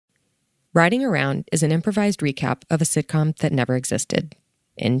Riding Around is an improvised recap of a sitcom that never existed.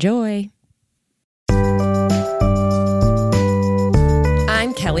 Enjoy!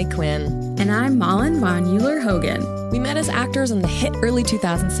 I'm Kelley Quinn. And I'm Malin von Euler-Hogan. We met as actors on the hit early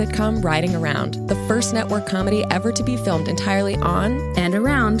 2000s sitcom Riding Around, the first network comedy ever to be filmed entirely on and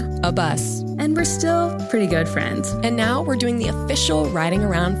around a bus. And we're still pretty good friends. And now we're doing the official Riding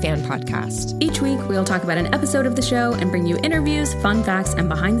Around fan podcast. Each week, we'll talk about an episode of the show and bring you interviews, fun facts, and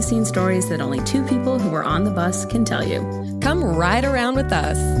behind-the-scenes stories that only two people who were on the bus can tell you. Come ride around with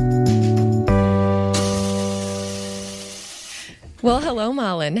us. Well, hello,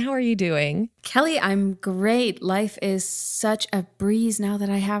 Malin. How are you doing? Kelley, I'm great. Life is such a breeze now that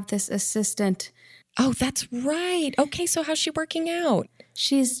I have this assistant. Oh, that's right. Okay, so how's she working out?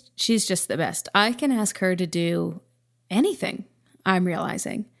 She's just the best. I can ask her to do anything, I'm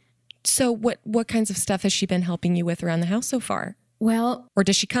realizing. So what kinds of stuff has she been helping you with around the house so far? Well, or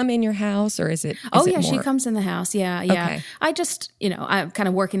does she come in your house, or is it? She comes in the house. Yeah. Okay. I just, I'm kind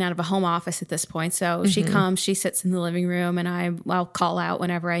of working out of a home office at this point. So she comes, she sits in the living room, and I'll call out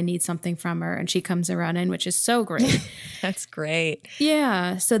whenever I need something from her, and she comes around in, which is so great. That's great.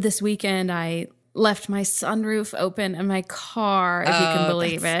 Yeah. So this weekend I left my sunroof open in my car, if you can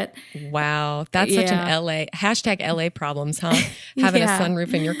believe it. Wow. That's such an LA problems, huh? Having a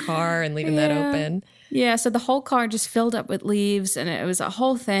sunroof in your car and leaving that open. Yeah, so the whole car just filled up with leaves, and it was a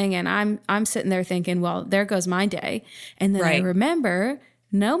whole thing. And I'm sitting there thinking, well, there goes my day. And then I remember,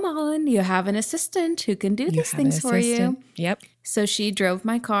 no, Malin, you have an assistant who can do these things for you. Yep. So she drove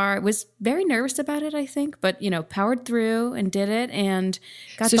my car. Was very nervous about it, I think, but powered through and did it, and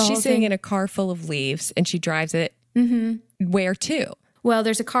got the whole thing. So she's sitting in a car full of leaves, and she drives it. Where to? Well,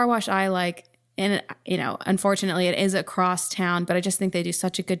 there's a car wash I like. And, unfortunately, it is across town, but I just think they do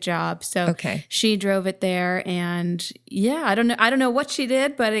such a good job. So she drove it there, and I don't know what she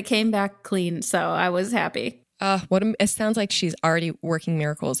did, but it came back clean. So I was happy. It sounds like she's already working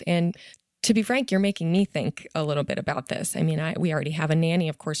miracles. And to be frank, you're making me think a little bit about this. I mean, we already have a nanny,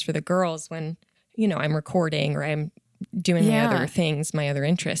 of course, for the girls when, I'm recording or I'm doing my other things, my other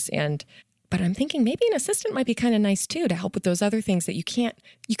interests. But I'm thinking maybe an assistant might be kind of nice too, to help with those other things that you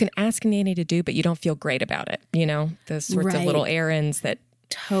can ask a nanny to do, but you don't feel great about it. Those sorts of little errands that.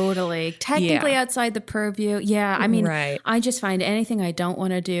 Totally. Technically outside the purview. Yeah. I mean, I just find anything I don't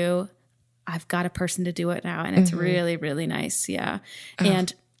want to do, I've got a person to do it now. And it's really, really nice. Yeah.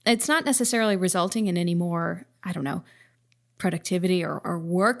 And it's not necessarily resulting in any more, I don't know, productivity or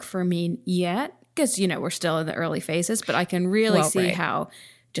work for me yet, because, we're still in the early phases, but I can really see how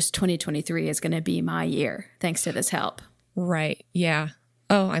just 2023 is going to be my year, thanks to this help. Right. Yeah.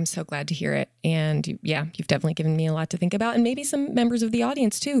 Oh, I'm so glad to hear it. And you've definitely given me a lot to think about. And maybe some members of the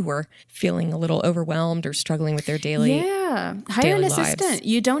audience too who are feeling a little overwhelmed or struggling with their daily hire an assistant.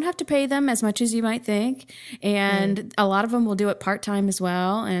 You don't have to pay them as much as you might think. And a lot of them will do it part-time as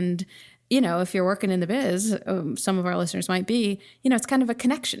well. And if you're working in the biz, some of our listeners might be, it's kind of a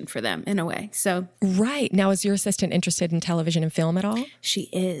connection for them in a way. So right. Now, is your assistant interested in television and film at all? She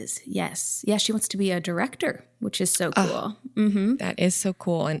is, yes. Yeah, she wants to be a director, which is so cool. That is so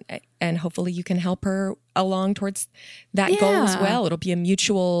cool. And hopefully you can help her along towards that goal as well. It'll be a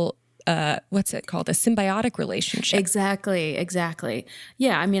mutual, what's it called? A symbiotic relationship. Exactly.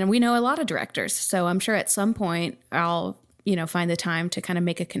 Yeah, I mean, we know a lot of directors, so I'm sure at some point I'll find the time to kind of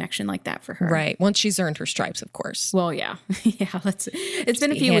make a connection like that for her. Right. Once she's earned her stripes, of course. Well, yeah. It's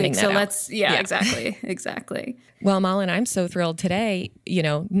been a few weeks, so exactly. Well, Malin, I'm so thrilled today.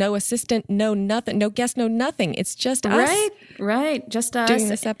 No assistant, no nothing, no guest, no nothing. It's just us. Right. Just us. Doing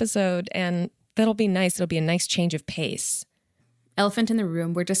this episode, and that'll be nice. It'll be a nice change of pace. Elephant in the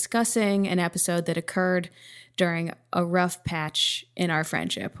room. We're discussing an episode that occurred during a rough patch in our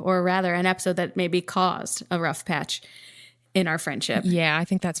friendship, or rather an episode that maybe caused a rough patch in our friendship. Yeah, I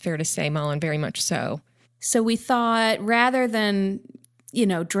think that's fair to say, Malin, very much so. So we thought rather than,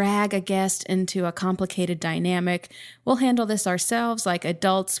 drag a guest into a complicated dynamic, we'll handle this ourselves like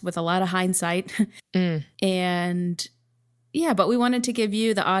adults with a lot of hindsight. And but we wanted to give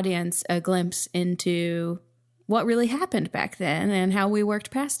you, the audience, a glimpse into what really happened back then and how we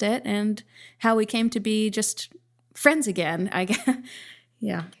worked past it and how we came to be just friends again, I guess.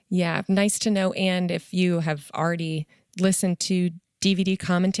 Yeah, nice to know. And if you have already listened to DVD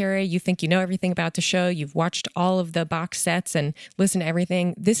commentary, you think you know everything about the show, you've watched all of the box sets and listened to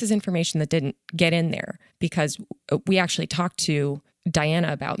everything, this is information that didn't get in there because we actually talked to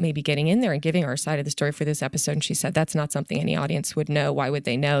Diana about maybe getting in there and giving our side of the story for this episode. And she said, that's not something any audience would know. Why would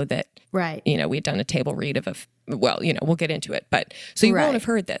they know that, right? We'd done a table read of we'll get into it. But so you won't have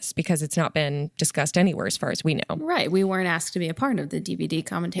heard this because it's not been discussed anywhere as far as we know. Right. We weren't asked to be a part of the DVD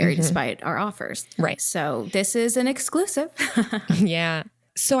commentary despite our offers. Right. So this is an exclusive. Yeah.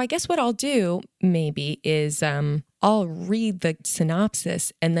 So I guess what I'll do maybe is I'll read the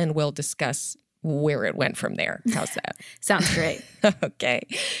synopsis and then we'll discuss where it went from there. How's that? Sounds great. Okay.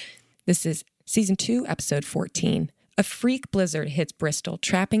 This is season 2, episode 14. A freak blizzard hits Bristol,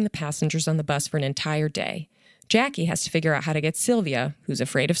 trapping the passengers on the bus for an entire day. Jackie has to figure out how to get Sylvia, who's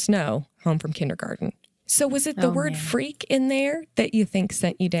afraid of snow, home from kindergarten. So was it the word freak in there that you think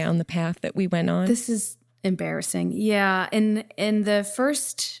sent you down the path that we went on? This is embarrassing. Yeah. In the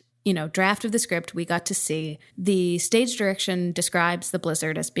first, draft of the script, we got to see the stage direction describes the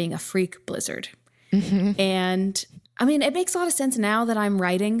blizzard as being a freak blizzard. And I mean, it makes a lot of sense now that I'm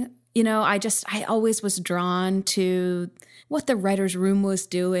writing. I always was drawn to what the writer's room was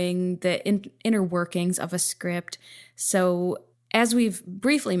doing, the inner workings of a script. So as we've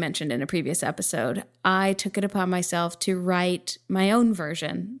briefly mentioned in a previous episode, I took it upon myself to write my own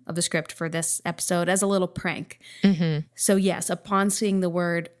version of the script for this episode as a little prank. So yes, upon seeing the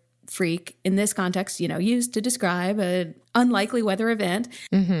word freak in this context, used to describe an unlikely weather event,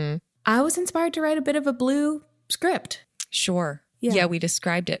 I was inspired to write a bit of a blue script. Sure. Yeah, we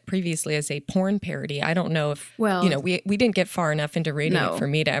described it previously as a porn parody. I don't know if, we didn't get far enough into reading it for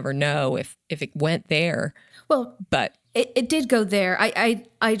me to ever know if it went there. Well, but it did go there.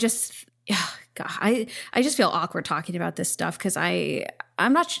 I just, God, I just feel awkward talking about this stuff because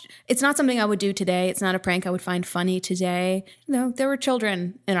I'm not, it's not something I would do today. It's not a prank I would find funny today. There were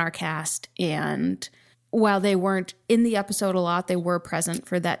children in our cast, and while they weren't in the episode a lot, they were present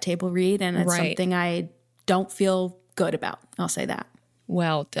for that table read, and it's something I don't feel good about. I'll say that.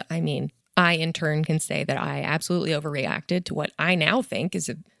 Well, I mean, I in turn can say that I absolutely overreacted to what I now think is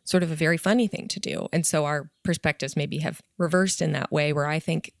a sort of a very funny thing to do. And so our perspectives maybe have reversed in that way where I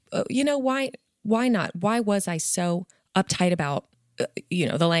think, why not? Why was I so uptight about,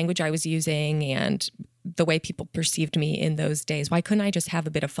 the language I was using and the way people perceived me in those days? Why couldn't I just have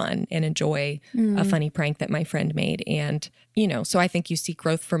a bit of fun and enjoy a funny prank that my friend made? And, so I think you see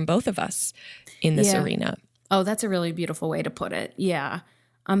growth from both of us in this arena. Oh, that's a really beautiful way to put it. Yeah.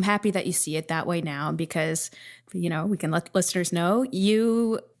 I'm happy that you see it that way now because, we can let listeners know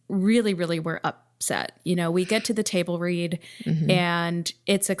you really, really were upset. We get to the table read and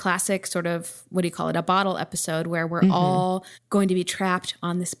it's a classic sort of, what do you call it? A bottle episode where we're all going to be trapped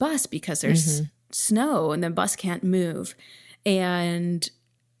on this bus because there's snow and the bus can't move. And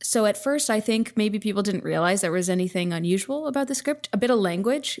so at first, I think maybe people didn't realize there was anything unusual about the script. A bit of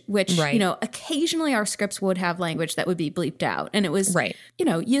language, which, occasionally our scripts would have language that would be bleeped out. And it was,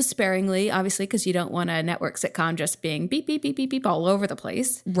 used sparingly, obviously, because you don't want a network sitcom just being beep, beep, beep, beep, beep all over the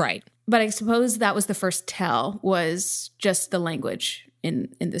place. Right. But I suppose that was the first tell, was just the language in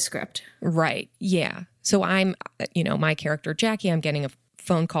the script. Right. Yeah. So I'm, my character, Jackie, I'm getting a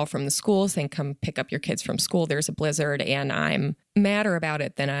phone call from the school saying, come pick up your kids from school. There's a blizzard. And I'm madder about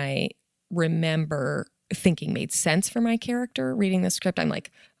it than I remember thinking made sense for my character reading the script. I'm like,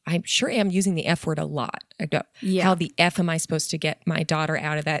 I'm sure I'm using the F word a lot. I go, how the F am I supposed to get my daughter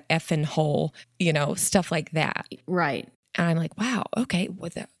out of that effing hole? Stuff like that. Right. And I'm like, wow, okay. Well,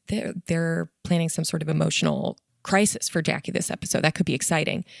 they're planning some sort of emotional crisis for Jackie this episode. That could be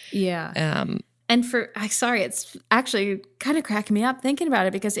exciting. Yeah. And it's actually kind of cracking me up thinking about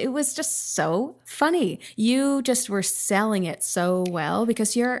it because it was just so funny. You just were selling it so well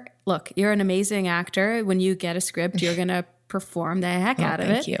because you're an amazing actor. When you get a script, you're going to perform the heck out of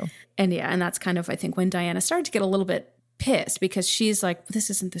it. Thank you. And and that's kind of, I think, when Diana started to get a little bit pissed because she's like, this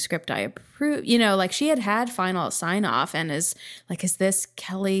isn't the script I approve. She had final sign off and is like, is this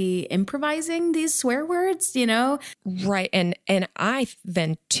Kelley improvising these swear words, Right. And I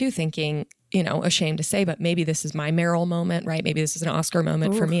then too thinking, ashamed to say, but maybe this is my Meryl moment, right? Maybe this is an Oscar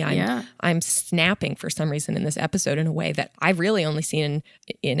moment for me. I'm snapping for some reason in this episode in a way that I've really only seen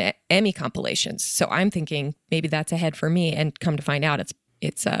in Emmy compilations. So I'm thinking maybe that's ahead for me, and come to find out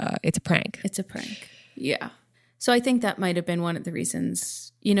it's a prank. It's a prank. Yeah. So I think that might have been one of the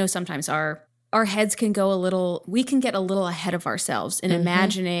reasons, sometimes our heads can we can get a little ahead of ourselves in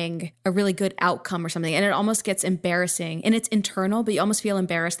imagining a really good outcome or something. And it almost gets embarrassing, and it's internal, but you almost feel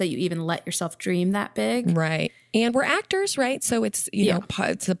embarrassed that you even let yourself dream that big. Right. And we're actors, right? So it's,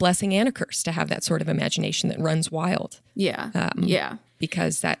 it's a blessing and a curse to have that sort of imagination that runs wild. Yeah.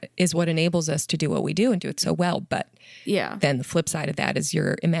 Because that is what enables us to do what we do and do it so well. But then the flip side of that is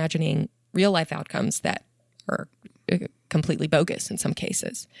you're imagining real life outcomes that are completely bogus in some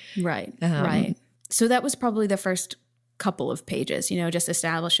cases. Right, right. So that was probably the first couple of pages, just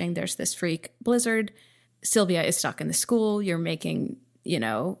establishing there's this freak blizzard. Sylvia is stuck in the school. You're making,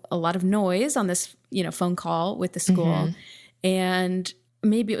 a lot of noise on this, phone call with the school. And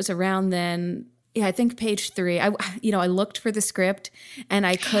maybe it was around then. Yeah, I think page 3. I looked for the script and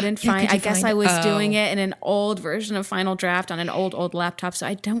I couldn't find. I guess I was doing it in an old version of Final Draft on an old laptop, so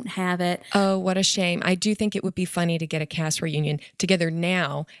I don't have it. Oh, what a shame! I do think it would be funny to get a cast reunion together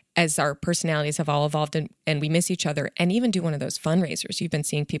now, as our personalities have all evolved and we miss each other, and even do one of those fundraisers you've been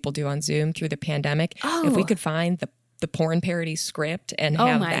seeing people do on Zoom through the pandemic. Oh. If we could find the porn parody script and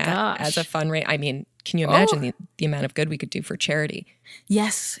have that as a fundraiser, I mean, can you imagine the amount of good we could do for charity?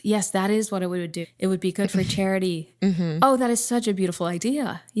 Yes, that is what it would do. It would be good for charity. Oh, that is such a beautiful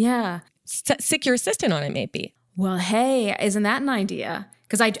idea. Yeah. Sick your assistant on it, maybe. Well, hey, isn't that an idea?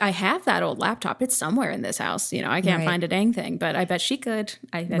 Because I have that old laptop. It's somewhere in this house. I can't find a dang thing, but I bet she could.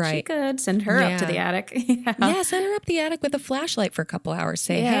 She could send her up to the attic. Yeah, send her up the attic with a flashlight for a couple hours.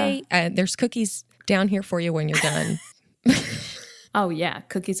 Say, hey, there's cookies down here for you when you're done. Oh, yeah.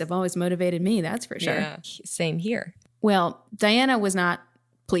 Cookies have always motivated me. That's for sure. Yeah, same here. Well, Diana was not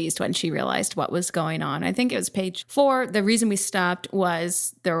pleased when she realized what was going on. I think it was page 4. The reason we stopped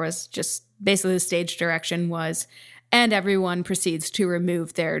was there was just basically the stage direction was, and everyone proceeds to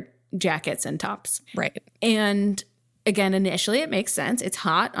remove their jackets and tops. Right. And again, initially it makes sense. It's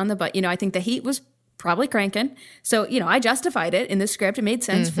hot on the butt. I think the heat was probably cranking. So, I justified it in the script. It made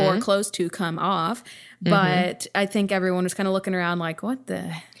sense for clothes to come off. But I think everyone was kind of looking around like, what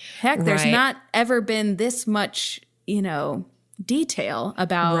the heck? There's not ever been this much, detail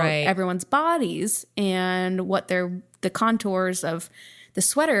about everyone's bodies and what the contours of the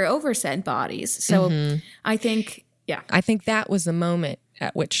sweater over said bodies. So I think, I think that was the moment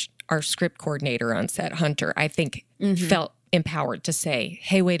at which our script coordinator on set, Hunter, I think felt empowered to say,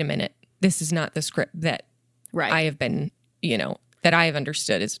 hey, wait a minute. This is not the script that I have been, that I have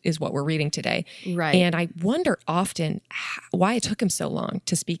understood is what we're reading today. Right. And I wonder often why it took him so long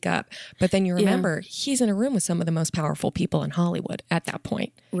to speak up. But then you remember he's in a room with some of the most powerful people in Hollywood at that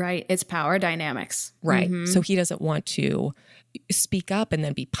point. Right. It's power dynamics. Right. So he doesn't want to speak up and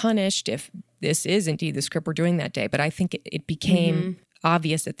then be punished if this is indeed the script we're doing that day. But I think it became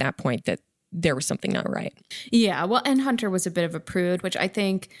obvious at that point that there was something not right. Yeah. Well, and Hunter was a bit of a prude, which I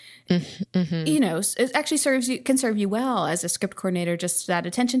think, it actually can serve you well as a script coordinator, just that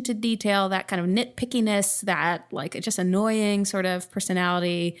attention to detail, that kind of nitpickiness, that like just annoying sort of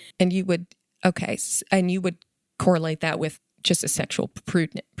personality. And you would correlate that with just a sexual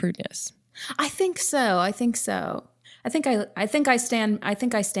prudeness. I think so. I think I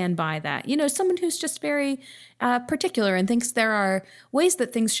stand by that. Someone who's just very particular and thinks there are ways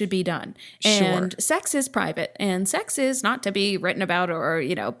that things should be done. And sex is private, and sex is not to be written about or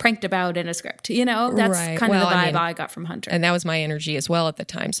pranked about in a script. That's kind of the vibe I got from Hunter. And that was my energy as well at the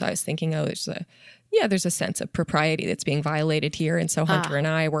time. So I was thinking, there's a sense of propriety that's being violated here. And so Hunter and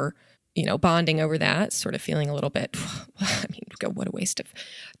I were, bonding over that, sort of feeling a little bit, what a waste of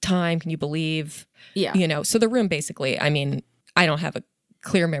time. Can you believe? Yeah. So the room basically, I don't have a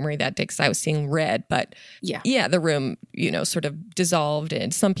clear memory that day because I was seeing red, but the room, sort of dissolved,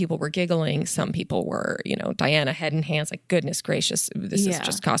 and some people were giggling. Some people were, Diana head in hands, like, goodness gracious, this has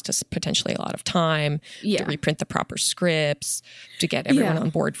just cost us potentially a lot of time to reprint the proper scripts, to get everyone on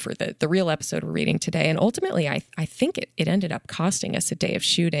board for the real episode we're reading today. And ultimately, I think it ended up costing us a day of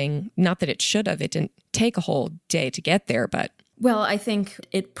shooting. Not that it should have. It didn't take a whole day to get there, but... Well, I think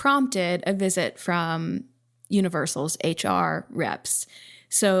it prompted a visit from Universal's HR reps.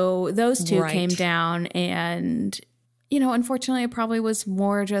 So those two came down and, unfortunately, it probably was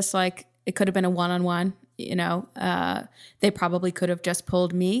more just like it could have been a one-on-one. They probably could have just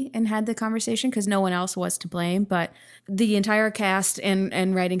pulled me and had the conversation because no one else was to blame. But the entire cast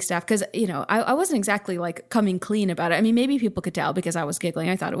and writing staff, because, I wasn't exactly like coming clean about it. Maybe people could tell because I was giggling.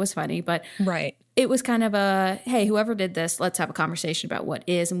 I thought it was funny, but it was kind of a, hey, whoever did this, let's have a conversation about what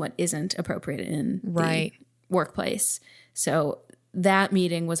is and what isn't appropriate in the workplace. So that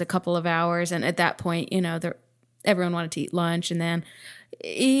meeting was a couple of hours. And at that point, everyone wanted to eat lunch. And then,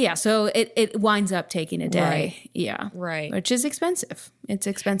 so it winds up taking a day. Right. Yeah. Right. Which is expensive. It's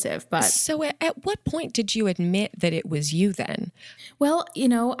expensive. But so at what point did you admit that it was you then? Well,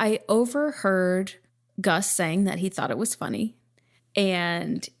 I overheard Gus saying that he thought it was funny.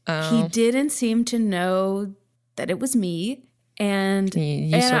 And he didn't seem to know that it was me. And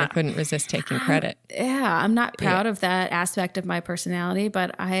you sort of couldn't resist taking credit. Yeah, I'm not proud of that aspect of my personality,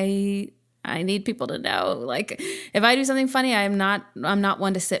 but I I need people to know. Like, if I do something funny, I'm not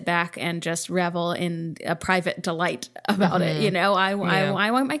one to sit back and just revel in a private delight about it. You know, I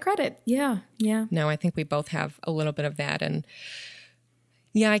want my credit. Yeah. Yeah. No, I think we both have a little bit of that. And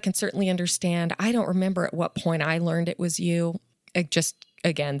yeah, I can certainly understand. I don't remember at what point I learned it was you. It just,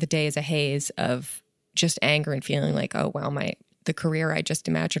 again, the day is a haze of just anger and feeling like, oh, wow, the career I just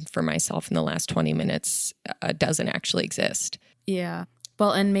imagined for myself in the last 20 minutes doesn't actually exist. Yeah.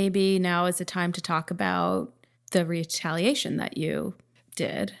 Well, and maybe now is the time to talk about the retaliation that you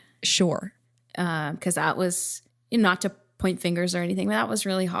did. Sure. Because that was, not to point fingers or anything, but that was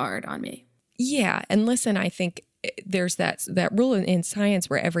really hard on me. Yeah. And listen, I think there's that rule in science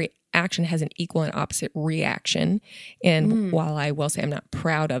where every action has an equal and opposite reaction. And while I will say I'm not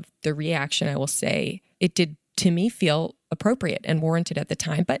proud of the reaction, I will say it did, to me, feel appropriate and warranted at the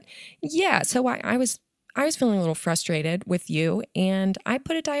time. But yeah, so I was feeling a little frustrated with you, and I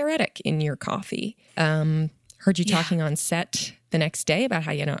put a diuretic in your coffee. Heard you talking on set the next day about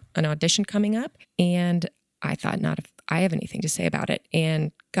how you had an audition coming up, and I thought, not if I have anything to say about it.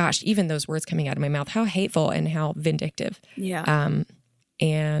 And gosh, even those words coming out of my mouth, how hateful and how vindictive. Yeah.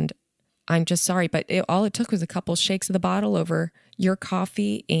 And I'm just sorry, but all it took was a couple shakes of the bottle over your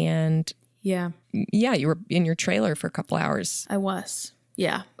coffee, and yeah, you were in your trailer for a couple hours. I was.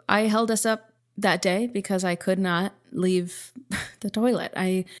 Yeah. I held us up that day because I could not leave the toilet.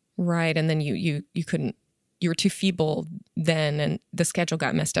 Right. And then you couldn't, you were too feeble then, and the schedule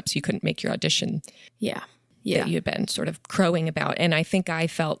got messed up, so you couldn't make your audition. Yeah. That you had been sort of crowing about. And I think I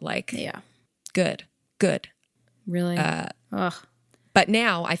felt like, good. Really? Ugh. But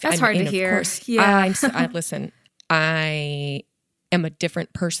now that's hard to hear. Of course, listen, I am a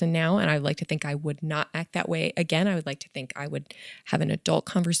different person now, and I would like to think I would not act that way again. I would like to think I would have an adult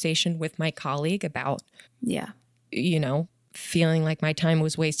conversation with my colleague about, feeling like my time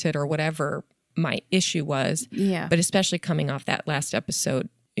was wasted or whatever my issue was. Yeah. But especially coming off that last episode,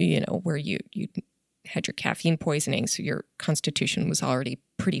 where you had your caffeine poisoning, so your constitution was already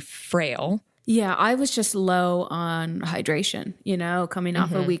pretty frail. Yeah, I was just low on hydration, coming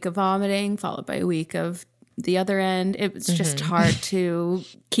off a week of vomiting, followed by a week of the other end. It was just hard to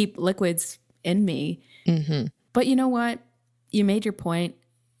keep liquids in me. But you know what? You made your point,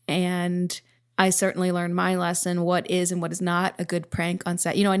 and I certainly learned my lesson, what is and what is not a good prank on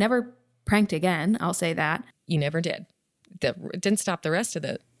set. I never pranked again, I'll say that. You never did. It didn't stop the rest of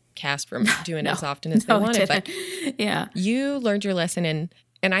the cast from doing it as often as they wanted. But yeah, you learned your lesson,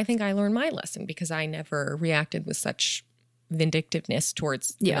 and I think I learned my lesson because I never reacted with such vindictiveness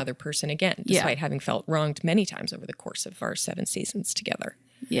towards another person again, despite having felt wronged many times over the course of our 7 seasons together.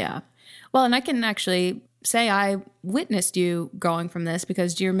 Yeah. Well, and I can actually say I witnessed you growing from this,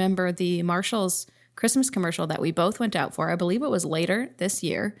 because do you remember the Marshall's Christmas commercial that we both went out for? I believe it was later this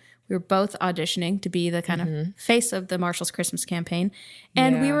year. We were both auditioning to be the kind of face of the Marshall's Christmas campaign.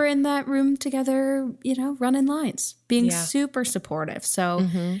 And we were in that room together, running lines, being super supportive. So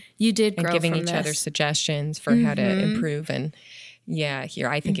you did grow from this. And giving each other suggestions for how to improve. And here,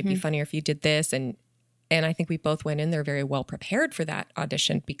 I think it'd be funnier if you did this. And I think we both went in there very well prepared for that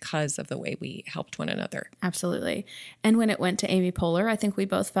audition because of the way we helped one another. Absolutely. And when it went to Amy Poehler, I think we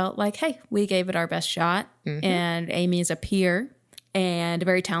both felt like, hey, we gave it our best shot. And Amy is a peer, and a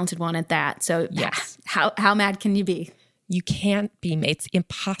very talented one at that. So yes, how mad can you be? You can't be. It's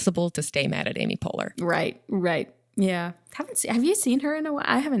impossible to stay mad at Amy Poehler. Right. Yeah. Have you seen her in a while?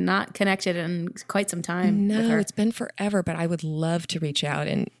 I haven't not connected in quite some time. No, with her. It's been forever, but I would love to reach out.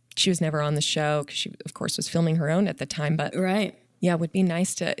 And she was never on the show because she, of course, was filming her own at the time. But yeah, it would be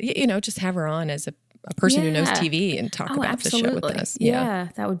nice to, just have her on as a person who knows TV and talk about the show with us. Yeah,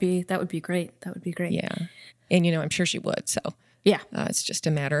 that would be great. That would be great. Yeah. And, I'm sure she would. So yeah, it's just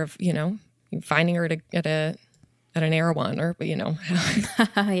a matter of, finding her at an Erewhon or,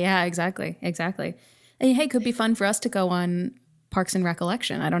 Yeah, exactly. And hey, it could be fun for us to go on Parks and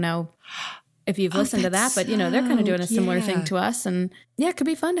Recollection. I don't know if you've listened to that, but, they're kind of doing a similar thing to us. And yeah, it could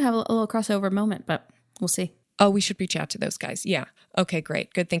be fun to have a little crossover moment, but we'll see. Oh, we should reach out to those guys. Yeah. Okay,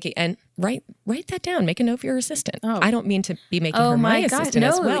 great. Good thinking. And write that down. Make a note for your assistant. Oh. I don't mean to be making her my assistant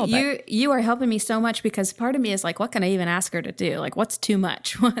as well. But you are helping me so much, because part of me is like, what can I even ask her to do? Like, what's too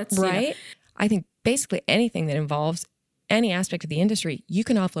much? Right? I think basically anything that involves any aspect of the industry, you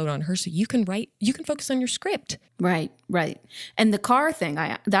can offload on her, so you can focus on your script. Right. And the car thing,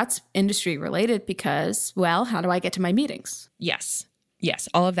 that's industry related because, well, how do I get to my meetings? Yes,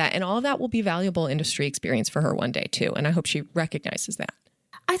 all of that. And all of that will be valuable industry experience for her one day too. And I hope she recognizes that.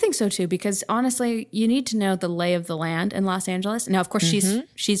 I think so too, because honestly, you need to know the lay of the land in Los Angeles. Now, of course,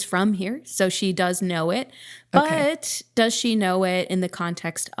 she's from here, so she does know it. But does she know it in the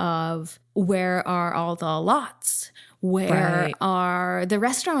context of where are all the lots? Where are the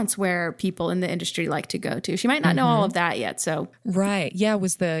restaurants where people in the industry like to go to? She might not know all of that yet. So right. Yeah.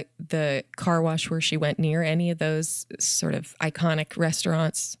 Was the car wash where she went near any of those sort of iconic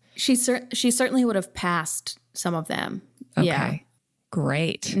restaurants? She certainly would have passed some of them. Okay. Yeah.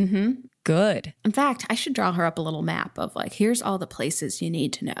 Great. Good. In fact, I should draw her up a little map of like, here's all the places you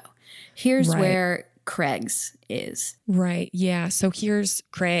need to know. Here's where Craig's is. Right. Yeah. So here's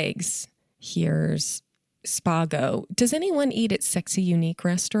Craig's. Here's Spago. Does anyone eat at Sexy Unique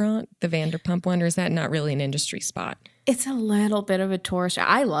restaurant, the Vanderpump one, or is that not really an industry spot? It's a little bit of a tourist.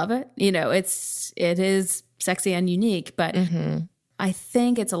 I love it. You know, it is sexy and unique, but I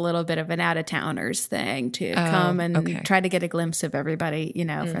think it's a little bit of an out-of-towners thing to come and try to get a glimpse of everybody, you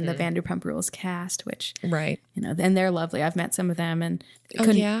know, from the Vanderpump Rules cast, which, you know, and they're lovely. I've met some of them and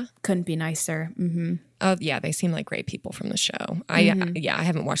couldn't be nicer. Oh, yeah. They seem like great people from the show. I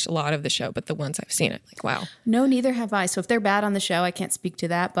haven't watched a lot of the show, but the ones I've seen, it like, wow. No, neither have I. So if they're bad on the show, I can't speak to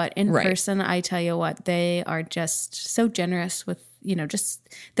that. But in person, I tell you what, they are just so generous with, you know, just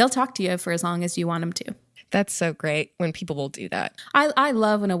they'll talk to you for as long as you want them to. That's so great when people will do that. I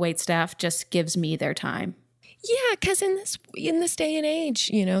love when a waitstaff just gives me their time. Yeah, because in this day and age,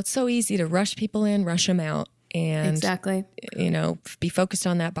 you know, it's so easy to rush people in, rush them out, and you know, be focused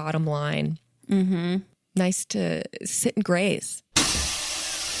on that bottom line. Nice to sit and graze.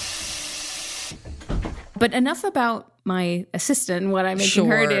 But enough about my assistant and what I'm making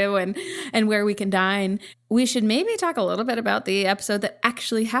her do and where we can dine. We should maybe talk a little bit about the episode that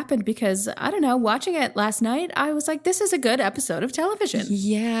actually happened because, I don't know, watching it last night, I was like, this is a good episode of television.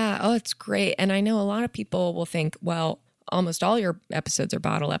 Yeah. Oh, it's great. And I know a lot of people will think, well, almost all your episodes are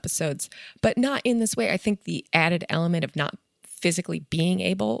bottle episodes, but not in this way. I think the added element of not physically being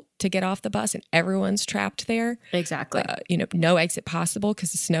able to get off the bus and everyone's trapped there. Exactly. You know, no exit possible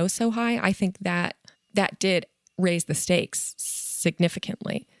because the snow's so high. I think that did raise the stakes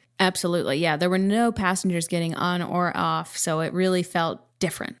significantly. Absolutely. Yeah. There were no passengers getting on or off. So it really felt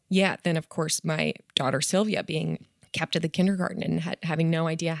different. Yeah. Then, of course, my daughter Sylvia being kept at the kindergarten and having no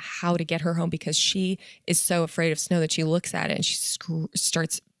idea how to get her home because she is so afraid of snow that she looks at it and she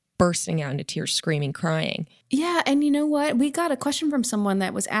starts bursting out into tears, screaming, crying. Yeah. And you know what? We got a question from someone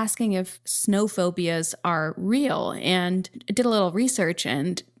that was asking if snow phobias are real and did a little research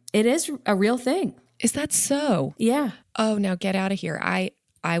and it is a real thing. Is that so? Yeah. Oh, now get out of here. I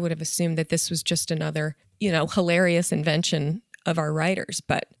would have assumed that this was just another, you know, hilarious invention of our writers,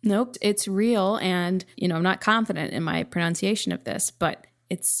 but nope, it's real. And, you know, I'm not confident in my pronunciation of this, but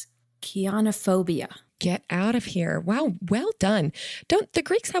it's Chionophobia. Get out of here. Wow. Well done. Don't the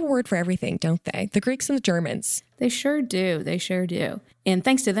Greeks have a word for everything, don't they? The Greeks and the Germans. They sure do. They sure do. And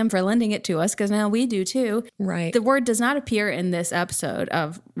thanks to them for lending it to us because now we do too. Right. The word does not appear in this episode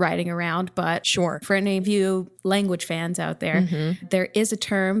of Riding Around, but for any of you language fans out there, there is a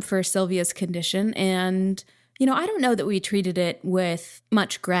term for Sylvia's condition. And, you know, I don't know that we treated it with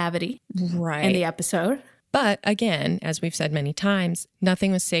much gravity in the episode. But again, as we've said many times,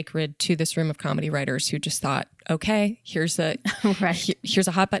 nothing was sacred to this room of comedy writers who just thought, okay, here's a here's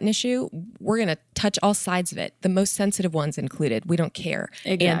a hot button issue. We're going to touch all sides of it, the most sensitive ones included. We don't care.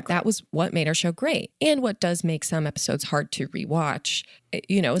 Exactly. And that was what made our show great. And what does make some episodes hard to rewatch,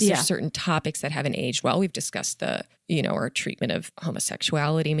 you know, is there's certain topics that haven't aged well. We've discussed our treatment of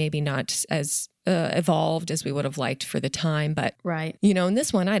homosexuality, maybe not as evolved as we would have liked for the time, but you know, in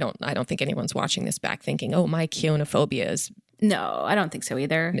this one, I don't think anyone's watching this back thinking, oh, my Chionophobia is no, I don't think so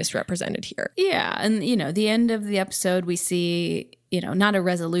either. Misrepresented here. Yeah, and you know, the end of the episode, we see, you know, not a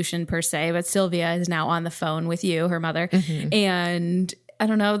resolution per se, but Sylvia is now on the phone with you, her mother, and I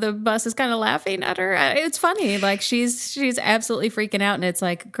don't know, the bus is kind of laughing at her. It's funny, like she's absolutely freaking out, and it's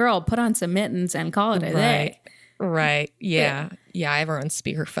like, girl, put on some mittens and call it a day. Right. Yeah. Yeah. I have her on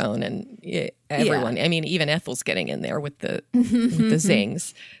speakerphone and everyone, I mean, even Ethel's getting in there with the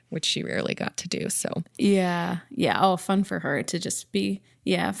zings, which she rarely got to do. So yeah. Yeah. Oh, fun for her to just be,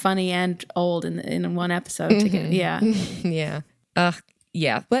 funny and old in one episode to get, yeah. Yeah.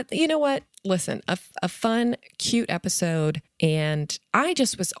 But you know what? Listen, a fun, cute episode. And I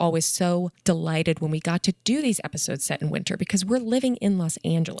just was always so delighted when we got to do these episodes set in winter because we're living in Los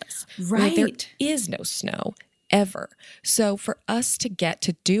Angeles. Right. Where there is no snow. Ever. So for us to get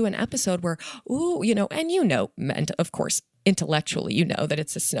to do an episode where, ooh, you know, and you know, of course, intellectually, you know that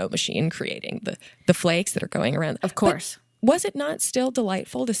it's a snow machine creating the flakes that are going around. Of course. Was it not still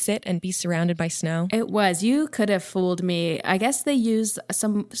delightful to sit and be surrounded by snow? It was. You could have fooled me. I guess they use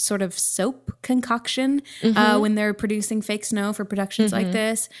some sort of soap concoction when they're producing fake snow for productions like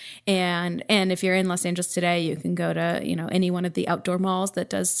this. And if you're in Los Angeles today, you can go to, you know, any one of the outdoor malls that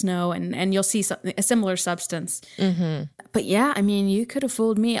does snow, and you'll see a similar substance. But yeah, I mean, you could have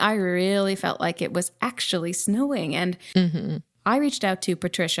fooled me. I really felt like it was actually snowing. And I reached out to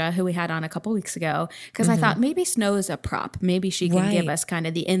Patricia, who we had on a couple weeks ago, because I thought maybe snow is a prop. Maybe she can give us kind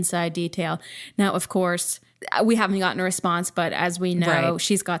of the inside detail. Now, of course, we haven't gotten a response, but as we know,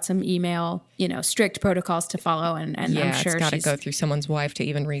 she's got some email, you know, strict protocols to follow. And I'm sure it's got to go through someone's wife to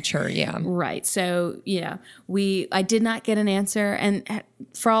even reach her. Yeah. Right. So, yeah, I did not get an answer. And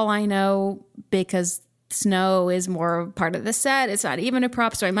for all I know, because snow is more part of the set, it's not even a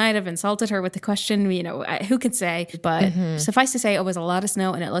prop, so I might have insulted her with the question, you know, who could say, but suffice to say, it was a lot of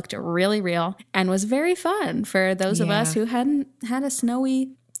snow and it looked really real and was very fun for those of us who hadn't had a snowy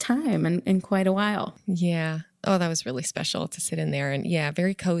time in quite a while. Yeah. Oh, that was really special to sit in there, and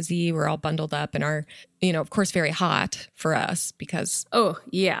very cozy. We're all bundled up and are, you know, of course, very hot for us because,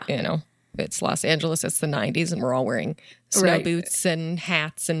 you know, it's Los Angeles, it's the 90s, and we're all wearing snow boots and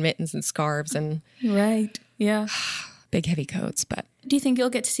hats and mittens and scarves and big heavy coats. But do you think you'll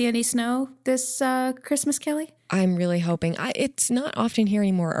get to see any snow this Christmas, Kelley? I'm really hoping. It's not often here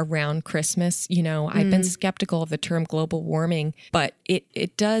anymore around Christmas. You know, I've been skeptical of the term global warming, but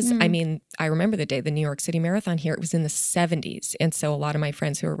it does. I mean, I remember the day the New York City Marathon here, it was in the 70s. And so a lot of my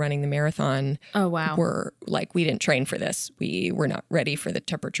friends who were running the marathon were like, we didn't train for this. We were not ready for the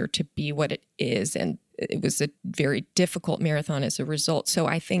temperature to be what it is. And it was a very difficult marathon as a result. So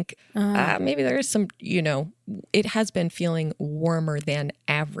I think maybe there is some, you know, it has been feeling warmer than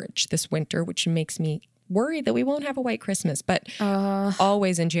average this winter, which makes me worried that we won't have a white Christmas, but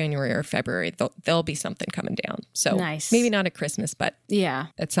always in January or February, there'll be something coming down. So maybe not at Christmas, but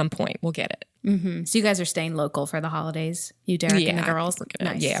at some point we'll get it. So you guys are staying local for the holidays, you, Derek, and the girls?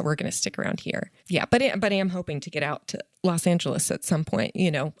 We're going to stick around here. Yeah, but I am hoping to get out to Los Angeles at some point.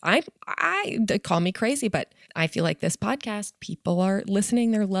 You know, I call me crazy, but I feel like this podcast, people are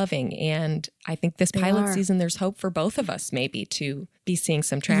listening, they're loving. And I think this pilot season, there's hope for both of us maybe to be seeing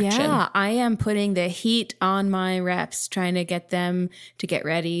some traction. Yeah, I am putting the heat on my reps, trying to get them to get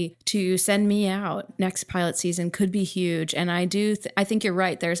ready to send me out. Next pilot season could be huge. And I think you're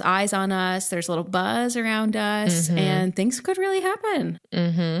right. There's eyes on us. There's a little buzz around us and things could really happen.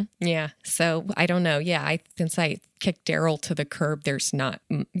 Yeah. So I don't know. Yeah. Since I kicked Daryl to the curb, there's not,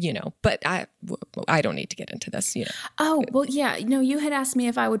 you know, but I don't need to get into this, you know. Oh, well, yeah. No, you had asked me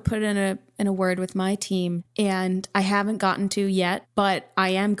if I would put in a word with my team, and I haven't gotten to yet, but I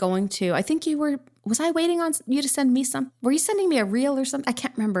am going to. I think was I waiting on you to send me some? Were you sending me a reel or something? I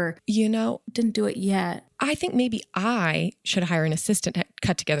can't remember. You know, didn't do it yet. I think maybe I should hire an assistant to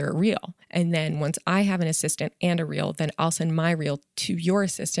cut together a reel. And then once I have an assistant and a reel, then I'll send my reel to your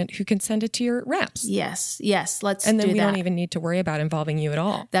assistant who can send it to your reps. Yes. Let's do that. And then we don't even need to worry about involving you at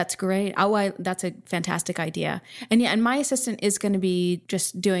all. That's great. That's a fantastic idea. And my assistant is going to be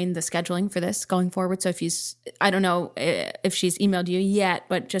just doing the scheduling for this going forward. So I don't know if she's emailed you yet,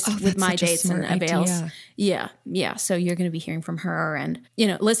 but just with my dates and avails. Yeah. So you're going to be hearing from her, and, you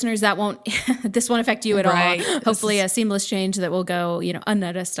know, listeners, this won't affect you at all. Hopefully a seamless change that will go, you know,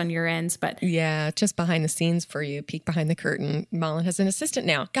 unnoticed on your ends. But yeah, just behind the scenes for you, peek behind the curtain. Malin has an assistant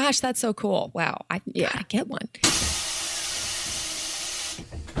now. Gosh, that's so cool. Wow. I gotta get one.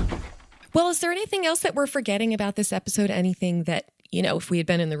 Well, is there anything else that we're forgetting about this episode? Anything that, you know, if we had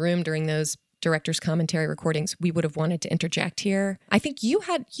been in the room during those director's commentary recordings, we would have wanted to interject here? I think you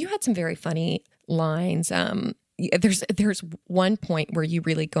had some very funny lines. There's one point where you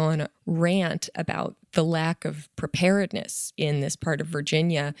really go on a rant about the lack of preparedness in this part of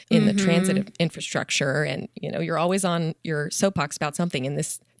Virginia in the transit infrastructure. And, you know, you're always on your soapbox about something, and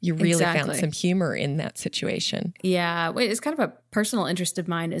this, you really found some humor in that situation. Yeah, it's kind of a personal interest of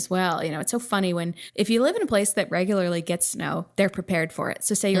mine as well. You know, it's so funny if you live in a place that regularly gets snow, they're prepared for it.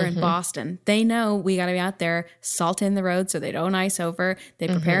 So say you're in Boston, they know we got to be out there, salt in the road so they don't ice over. They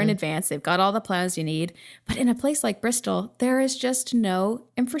prepare in advance. They've got all the plows you need. But in a place like Bristol, there is just no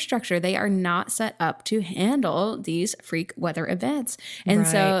infrastructure. They are not set up to handle these freak weather events. And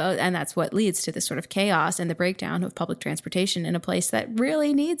and that's what leads to this sort of chaos and the breakdown of public transportation in a place that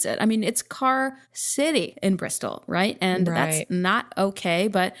really needs it. I mean, it's car city in Bristol, right? And that's not okay,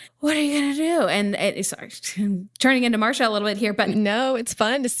 but what are you going to do? And sorry, turning into Marsha a little bit here, but no, it's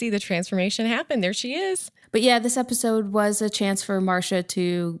fun to see the transformation happen. There she is. But yeah, this episode was a chance for Marsha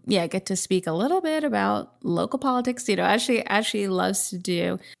to get to speak a little bit about local politics, you know, as she loves to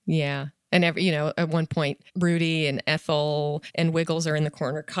do. Yeah. And at one point, Rudy and Ethel and Wiggles are in the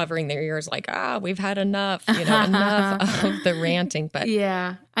corner covering their ears like, we've had enough, enough of the ranting. But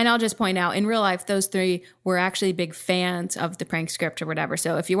yeah. And I'll just point out, in real life, those three were actually big fans of the prank script or whatever.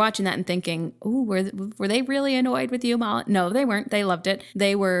 So if you're watching that and thinking, "Ooh, were they really annoyed with you, Malin?" No, they weren't. They loved it.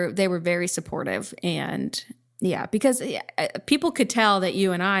 They were very supportive. And yeah, because people could tell that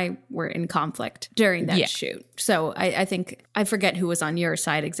you and I were in conflict during that shoot. So I think, I forget who was on your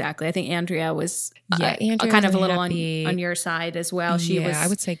side exactly. I think Andrea was Andrea kind of a little on your side as well. I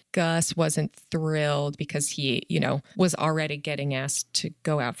would say Gus wasn't thrilled because he, was already getting asked to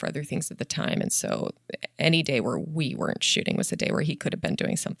go out for other things at the time. And so any day where we weren't shooting was a day where he could have been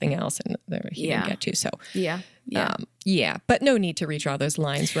doing something else and he didn't get to. So yeah. But no need to redraw those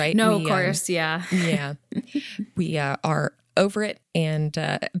lines, right? No, of course. Yeah. We are over it and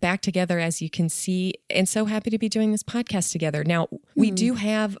back together, as you can see, and so happy to be doing this podcast together. Now, we do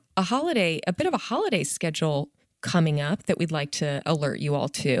have a bit of a holiday schedule coming up that we'd like to alert you all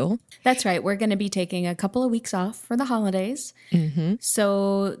to. That's right. We're going to be taking a couple of weeks off for the holidays. Mm-hmm.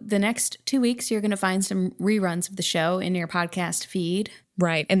 So the next 2 weeks, you're going to find some reruns of the show in your podcast feed.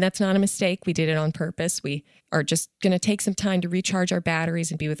 Right. And that's not a mistake. We did it on purpose. We are just going to take some time to recharge our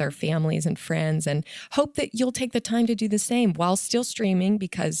batteries and be with our families and friends, and hope that you'll take the time to do the same while still streaming,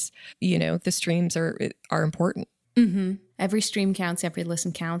 because, the streams are important. Mm-hmm. Every stream counts, every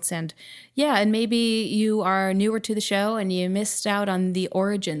listen counts. And maybe you are newer to the show and you missed out on the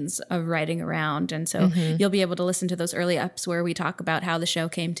origins of Riding Around. And so you'll be able to listen to those early ups where we talk about how the show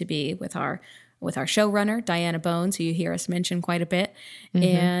came to be with our showrunner, Diana Bones, who you hear us mention quite a bit,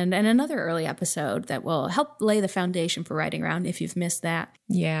 and another early episode that will help lay the foundation for Riding Around if you've missed that.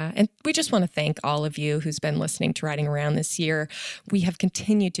 Yeah, and we just want to thank all of you who's been listening to Riding Around this year. We have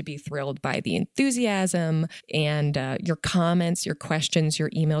continued to be thrilled by the enthusiasm and your comments, your questions, your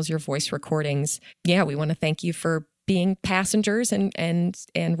emails, your voice recordings. Yeah, we want to thank you for being passengers and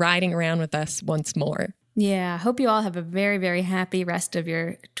riding around with us once more. Yeah, hope you all have a very, very happy rest of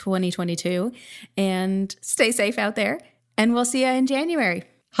your 2022 and stay safe out there. And we'll see you in January.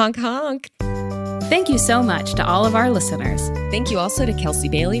 Honk, honk. Thank you so much to all of our listeners. Thank you also to Kelsey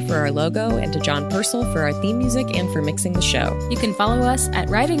Bailey for our logo and to John Purcell for our theme music and for mixing the show. You can follow us at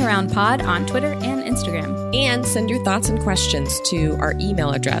Riding Around Pod on Twitter and Instagram. And send your thoughts and questions to our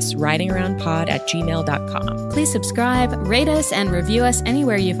email address, ridingaroundpod@gmail.com. Please subscribe, rate us, and review us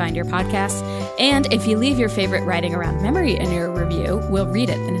anywhere you find your podcasts. And if you leave your favorite Riding Around memory in your review, we'll read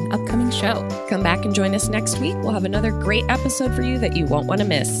it in an upcoming show. Come back and join us next week. We'll have another great episode for you that you won't want to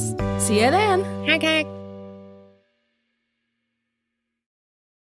miss. See you then. Honk, honk.